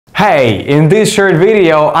Hey, in this short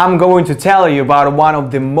video, I'm going to tell you about one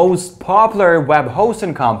of the most popular web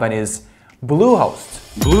hosting companies,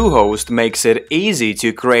 Bluehost. Bluehost makes it easy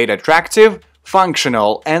to create attractive,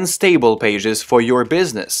 functional, and stable pages for your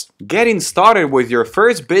business. Getting started with your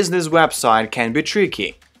first business website can be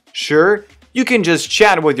tricky. Sure, you can just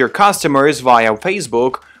chat with your customers via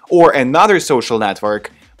Facebook or another social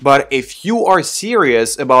network, but if you are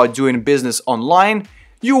serious about doing business online,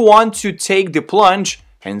 you want to take the plunge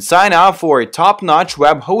and sign up for a top-notch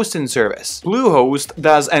web hosting service. Bluehost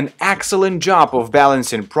does an excellent job of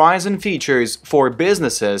balancing price and features for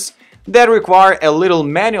businesses that require a little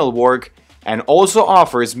manual work and also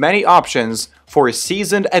offers many options for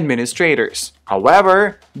seasoned administrators.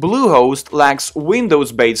 However, Bluehost lacks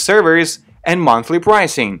Windows-based servers and monthly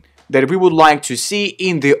pricing that we would like to see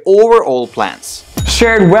in the overall plans.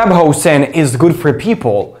 Shared web hosting is good for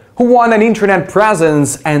people who want an internet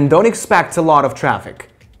presence and don't expect a lot of traffic.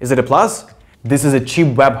 Is it a plus? This is a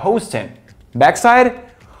cheap web hosting. Backside?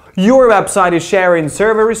 Your website is sharing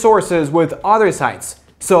server resources with other sites,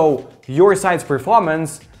 so your site's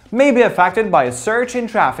performance may be affected by a surge in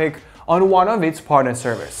traffic on one of its partner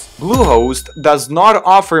servers. Bluehost does not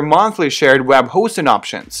offer monthly shared web hosting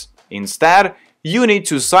options. Instead, you need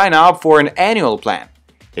to sign up for an annual plan.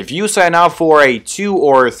 If you sign up for a 2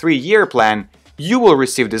 or 3 year plan, you will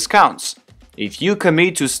receive discounts. If you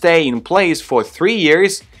commit to stay in place for 3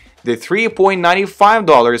 years, the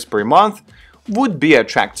 $3.95 per month would be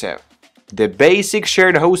attractive. The basic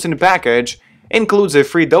shared hosting package includes a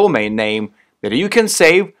free domain name that you can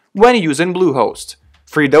save when using Bluehost,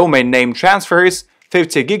 free domain name transfers,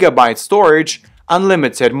 50 GB storage,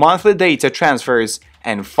 unlimited monthly data transfers,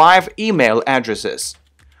 and 5 email addresses.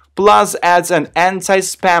 Plus adds an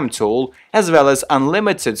anti-spam tool as well as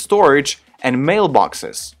unlimited storage and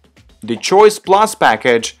mailboxes. The Choice Plus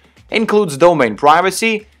package includes domain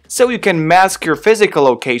privacy, so you can mask your physical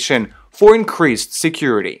location for increased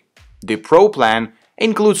security. The Pro plan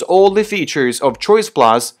includes all the features of Choice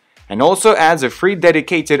Plus and also adds a free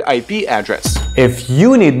dedicated IP address. If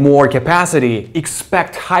you need more capacity,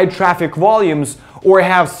 expect high traffic volumes, or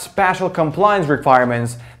have special compliance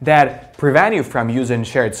requirements that prevent you from using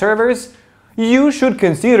shared servers, you should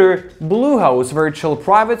consider Bluehost virtual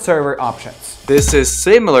private server options. This is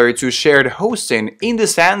similar to shared hosting in the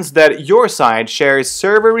sense that your site shares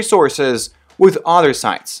server resources with other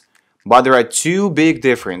sites. But there are two big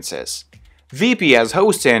differences. VPS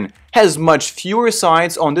hosting has much fewer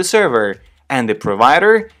sites on the server, and the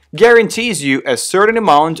provider guarantees you a certain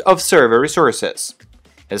amount of server resources.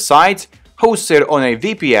 A site hosted on a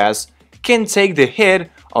VPS can take the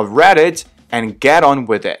hit of Reddit and get on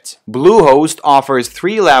with it. Bluehost offers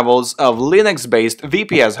 3 levels of Linux-based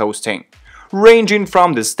VPS hosting, ranging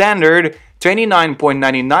from the standard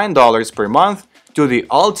 $29.99 per month to the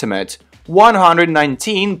ultimate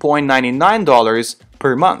 $119.99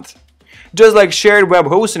 per month. Just like shared web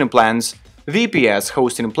hosting plans, VPS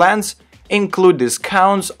hosting plans include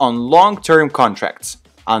discounts on long-term contracts.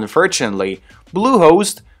 Unfortunately,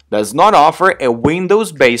 Bluehost does not offer a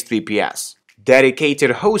Windows-based VPS.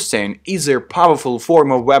 Dedicated hosting is a powerful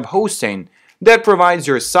form of web hosting that provides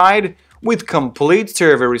your site with complete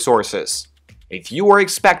server resources. If you are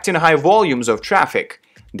expecting high volumes of traffic,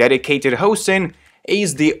 dedicated hosting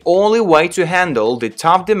is the only way to handle the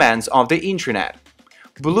tough demands of the internet.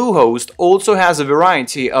 Bluehost also has a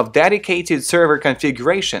variety of dedicated server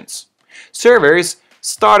configurations. Servers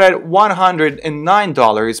start at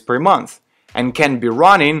 $109 per month and can be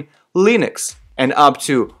running Linux and up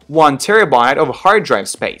to 1 TB of hard drive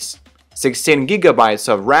space, 16 GB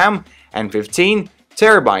of RAM, and 15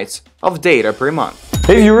 TB of data per month.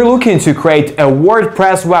 If you're looking to create a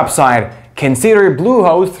WordPress website, consider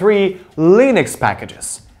Bluehost 3 Linux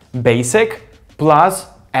packages: Basic, Plus,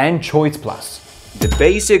 and Choice Plus. The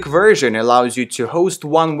basic version allows you to host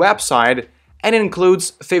one website and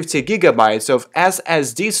includes 50 GB of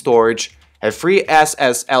SSD storage, a free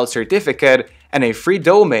SSL certificate, and a free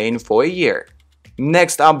domain for a year.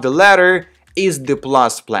 Next up the ladder is the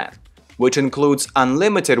Plus plan, which includes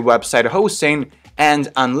unlimited website hosting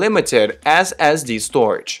and unlimited SSD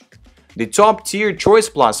storage. The top-tier Choice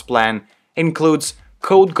Plus plan includes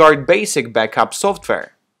CodeGuard Basic backup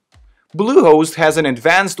software. Bluehost has an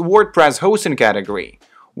advanced WordPress hosting category,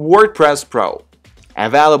 Wordpress Pro.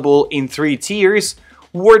 Available in 3 tiers,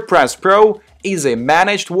 WordPress Pro is a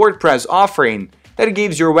managed WordPress offering that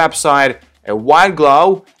gives your website a white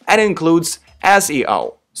glow and includes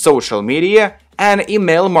SEO, social media, and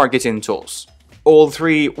email marketing tools. All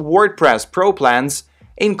 3 WordPress Pro plans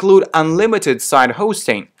include unlimited site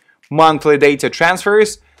hosting, monthly data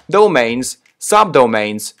transfers, domains,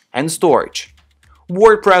 subdomains, and storage.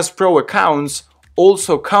 WordPress Pro accounts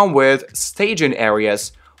also come with staging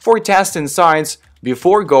areas for testing sites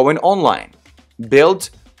before going online. Build,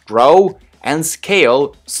 grow, and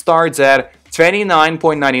scale starts at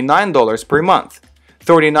 $29.99 per month,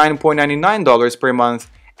 $39.99 per month,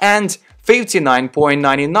 and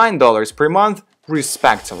 $59.99 per month,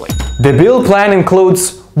 respectively. The build plan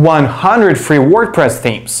includes 100 free WordPress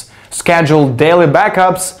themes, scheduled daily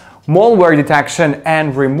backups, malware detection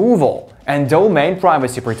and removal, and domain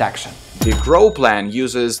privacy protection. The Grow plan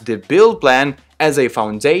uses the Build plan as a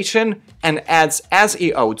foundation and adds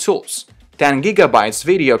SEO tools, 10 GB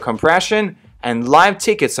video compression, and live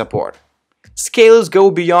ticket support. Scales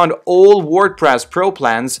go beyond all WordPress Pro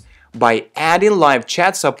plans by adding live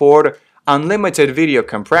chat support, unlimited video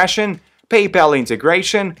compression, PayPal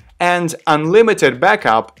integration, and unlimited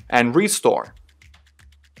backup and restore.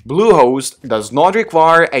 Bluehost does not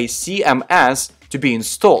require a CMS to be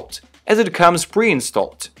installed, as it comes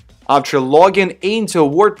pre-installed. After logging into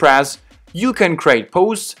WordPress, you can create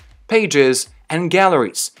posts, pages, and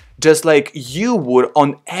galleries, just like you would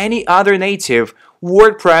on any other native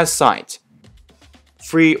WordPress site.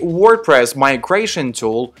 Free WordPress migration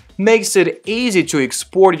tool makes it easy to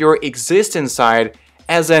export your existing site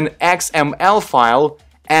as an XML file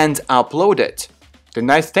and upload it. The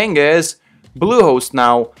nice thing is, Bluehost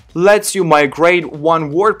now lets you migrate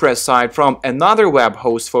one WordPress site from another web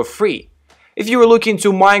host for free. If you're looking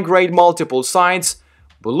to migrate multiple sites,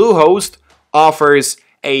 Bluehost offers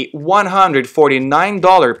a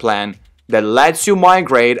 $149 plan that lets you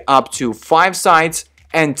migrate up to 5 sites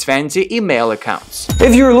and 20 email accounts.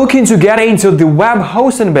 If you're looking to get into the web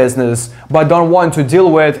hosting business but don't want to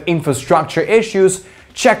deal with infrastructure issues,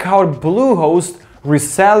 check out Bluehost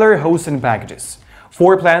Reseller hosting packages.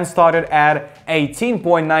 4 plans started at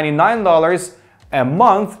 $18.99 a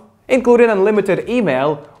month, including unlimited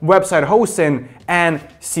email, website hosting, and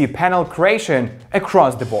cPanel creation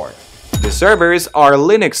across the board. The servers are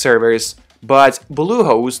Linux servers, but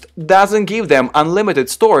Bluehost doesn't give them unlimited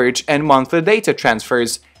storage and monthly data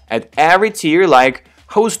transfers at every tier like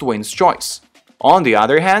HostWin's Choice. On the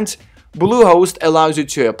other hand, Bluehost allows you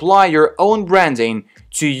to apply your own branding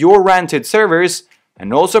to your rented servers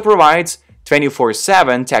and also provides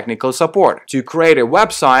 24/7 technical support. To create a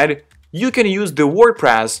website, you can use the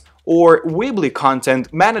WordPress or Weebly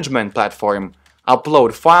content management platform,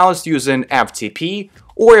 upload files using FTP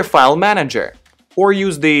or a file manager, or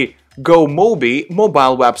use the GoMobi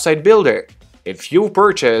mobile website builder if you've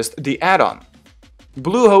purchased the add-on.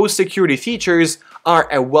 Bluehost security features are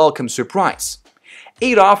a welcome surprise.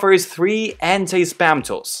 It offers 3 anti-spam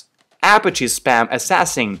tools: Apache Spam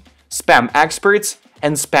Assassin, Spam Experts,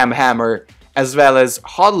 and Spam Hammer, as well as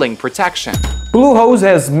hotlink protection. Bluehost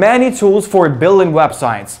has many tools for building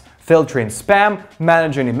websites, filtering spam,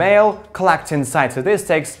 managing email, collecting site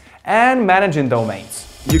statistics, and managing domains.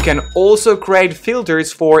 You can also create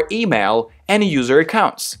filters for email and user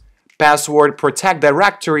accounts, password protect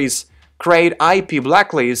directories, create IP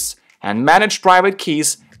blacklists, and manage private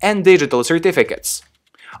keys and digital certificates.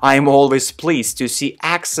 I'm always pleased to see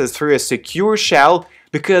access through a secure shell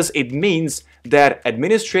because it means that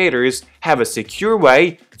administrators have a secure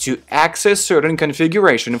way to access certain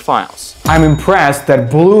configuration files. I'm impressed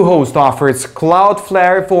that Bluehost offers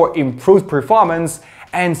Cloudflare for improved performance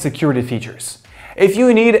and security features. If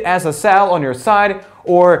you need SSL on your site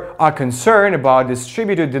or are concerned about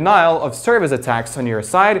distributed denial of service attacks on your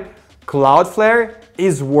site, Cloudflare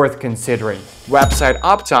is worth considering. Website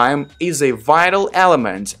uptime is a vital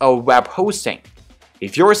element of web hosting.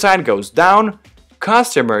 If your site goes down,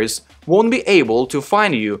 customers won't be able to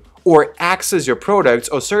find you or access your products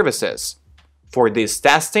or services. For this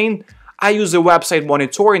testing, I use a website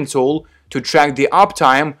monitoring tool to track the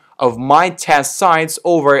uptime of my test sites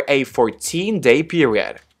over a 14-day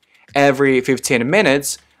period. Every 15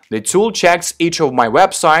 minutes, the tool checks each of my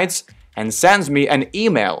websites and sends me an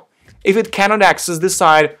email if it cannot access the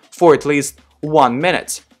site for at least 1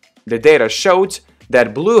 minute. The data showed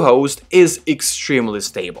that Bluehost is extremely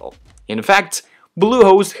stable. In fact,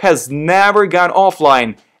 Bluehost has never gone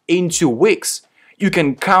offline in 2 weeks. You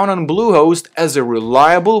can count on Bluehost as a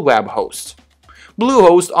reliable web host.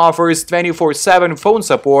 Bluehost offers 24/7 phone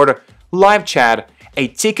support, live chat, a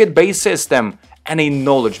ticket-based system, and a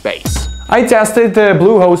knowledge base. I tested the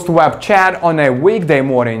Bluehost web chat on a weekday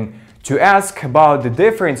morning to ask about the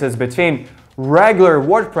differences between regular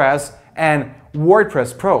WordPress and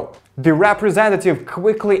WordPress Pro. The representative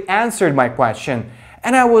quickly answered my question,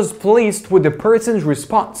 and I was pleased with the person's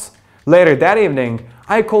response. Later that evening,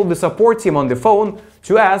 I called the support team on the phone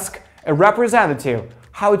to ask a representative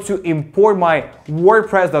how to import my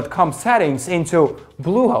WordPress.com settings into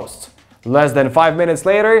Bluehost. Less than 5 minutes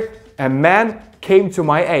later, a man came to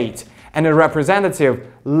my aid and a representative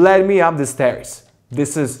led me up the stairs.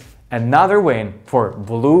 This is another win for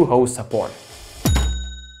Bluehost support.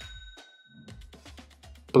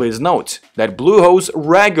 Please note that Bluehost's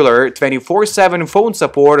regular 24/7 phone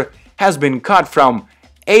support has been cut from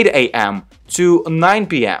 8 a.m. to 9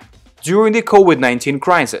 p.m. during the COVID-19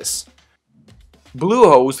 crisis.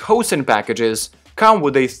 Bluehost hosting packages come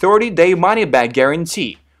with a 30-day money-back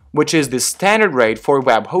guarantee, which is the standard rate for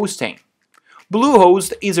web hosting.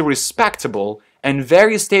 Bluehost is a respectable and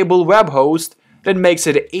very stable web host that makes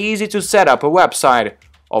it easy to set up a website.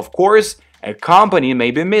 Of course, a company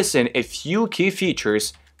may be missing a few key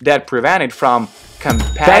features that prevent it from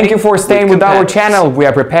competing. Thank you for staying with our channel. We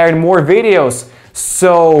are preparing more videos,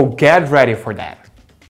 so get ready for that.